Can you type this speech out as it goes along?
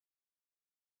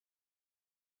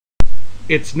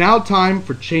It's now time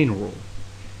for chain rule.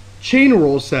 Chain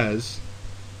rule says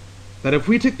that if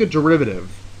we take the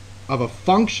derivative of a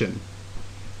function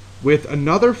with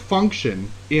another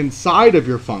function inside of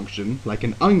your function, like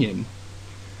an onion,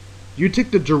 you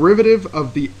take the derivative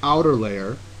of the outer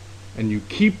layer and you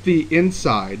keep the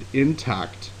inside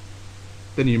intact,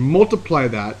 then you multiply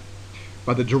that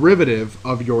by the derivative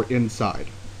of your inside.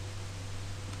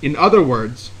 In other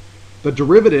words, the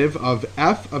derivative of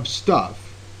f of stuff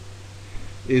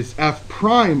is f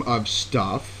prime of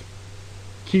stuff,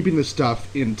 keeping the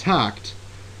stuff intact,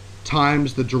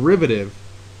 times the derivative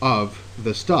of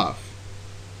the stuff.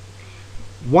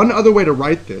 One other way to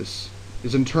write this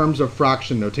is in terms of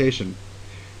fraction notation.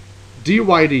 dy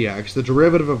dx, the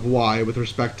derivative of y with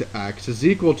respect to x, is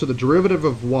equal to the derivative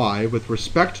of y with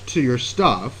respect to your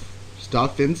stuff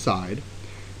inside,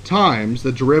 times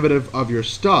the derivative of your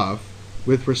stuff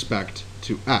with respect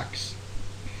to x.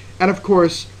 And of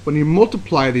course, when you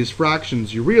multiply these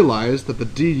fractions, you realize that the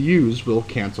du's will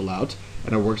cancel out,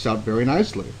 and it works out very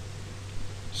nicely.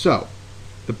 So,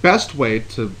 the best way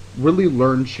to really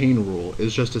learn chain rule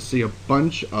is just to see a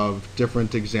bunch of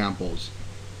different examples.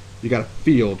 You gotta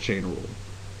feel chain rule.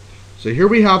 So here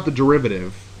we have the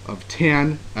derivative of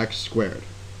tan x squared.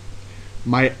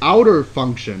 My outer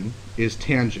function is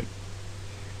tangent,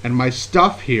 and my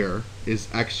stuff here is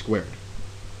x squared.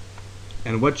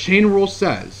 And what chain rule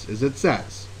says is it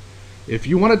says, if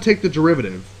you want to take the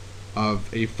derivative of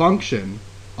a function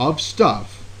of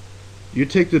stuff, you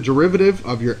take the derivative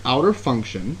of your outer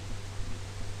function,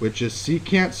 which is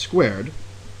secant squared,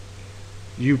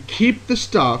 you keep the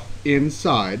stuff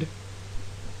inside,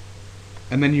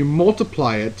 and then you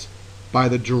multiply it by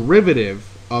the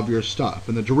derivative of your stuff.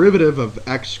 And the derivative of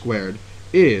x squared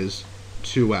is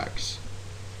 2x.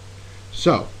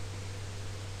 So,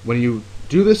 when you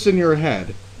do this in your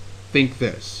head, think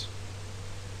this.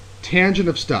 Tangent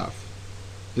of stuff.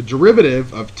 The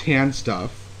derivative of tan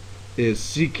stuff is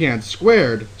secant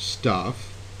squared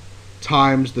stuff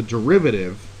times the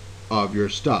derivative of your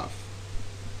stuff.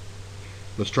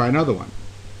 Let's try another one.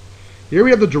 Here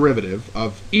we have the derivative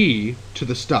of e to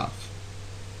the stuff.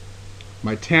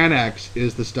 My tan x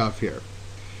is the stuff here.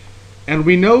 And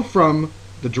we know from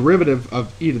the derivative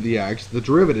of e to the x, the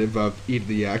derivative of e to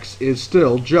the x is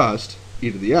still just e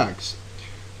to the x.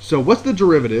 So what's the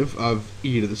derivative of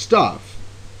e to the stuff?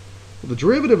 Well, the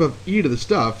derivative of e to the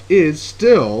stuff is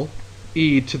still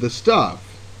e to the stuff.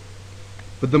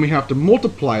 But then we have to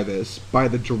multiply this by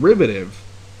the derivative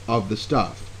of the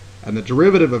stuff. And the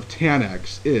derivative of tan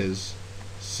x is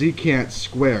secant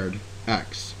squared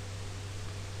x.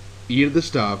 E to the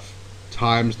stuff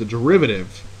times the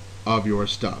derivative of your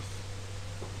stuff.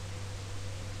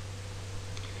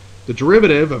 The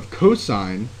derivative of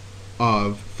cosine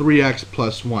of 3x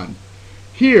plus 1.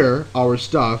 Here, our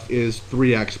stuff is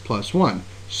 3x plus 1.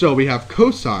 So we have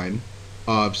cosine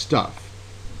of stuff.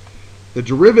 The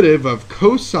derivative of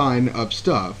cosine of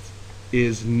stuff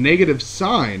is negative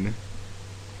sine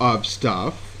of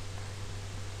stuff,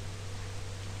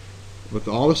 with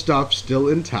all the stuff still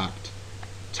intact,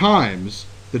 times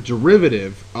the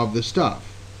derivative of the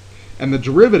stuff. And the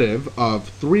derivative of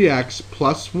 3x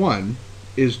plus 1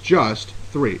 is just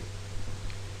 3.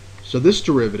 So this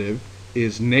derivative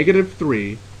is negative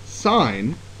 3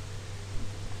 sine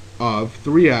of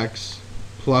 3x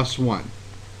plus 1.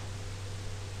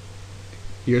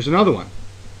 Here's another one.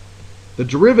 The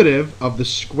derivative of the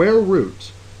square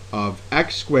root of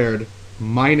x squared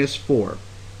minus 4.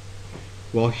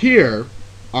 Well, here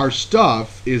our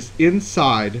stuff is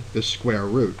inside the square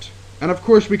root. And of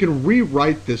course we can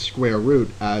rewrite this square root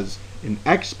as an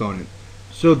exponent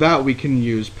so that we can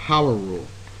use power rule.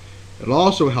 It'll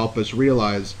also help us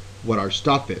realize what our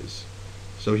stuff is.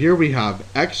 So here we have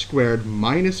x squared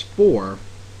minus 4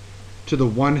 to the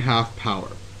 1/2 power.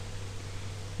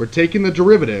 We're taking the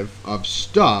derivative of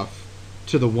stuff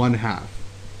to the 1/2.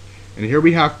 And here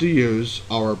we have to use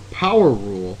our power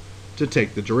rule to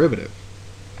take the derivative.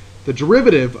 The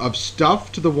derivative of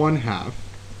stuff to the 1/2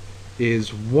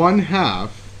 is 1/2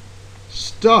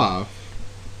 stuff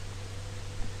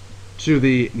to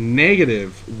the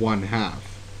negative 1/2.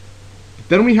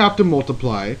 Then we have to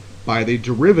multiply by the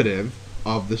derivative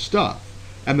of the stuff.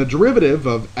 And the derivative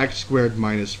of x squared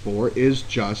minus 4 is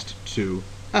just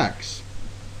 2x.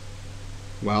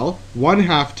 Well,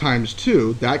 1/2 times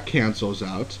 2, that cancels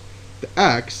out. The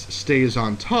x stays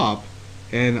on top,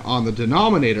 and on the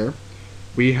denominator,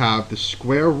 we have the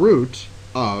square root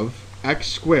of x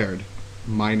squared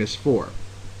minus 4.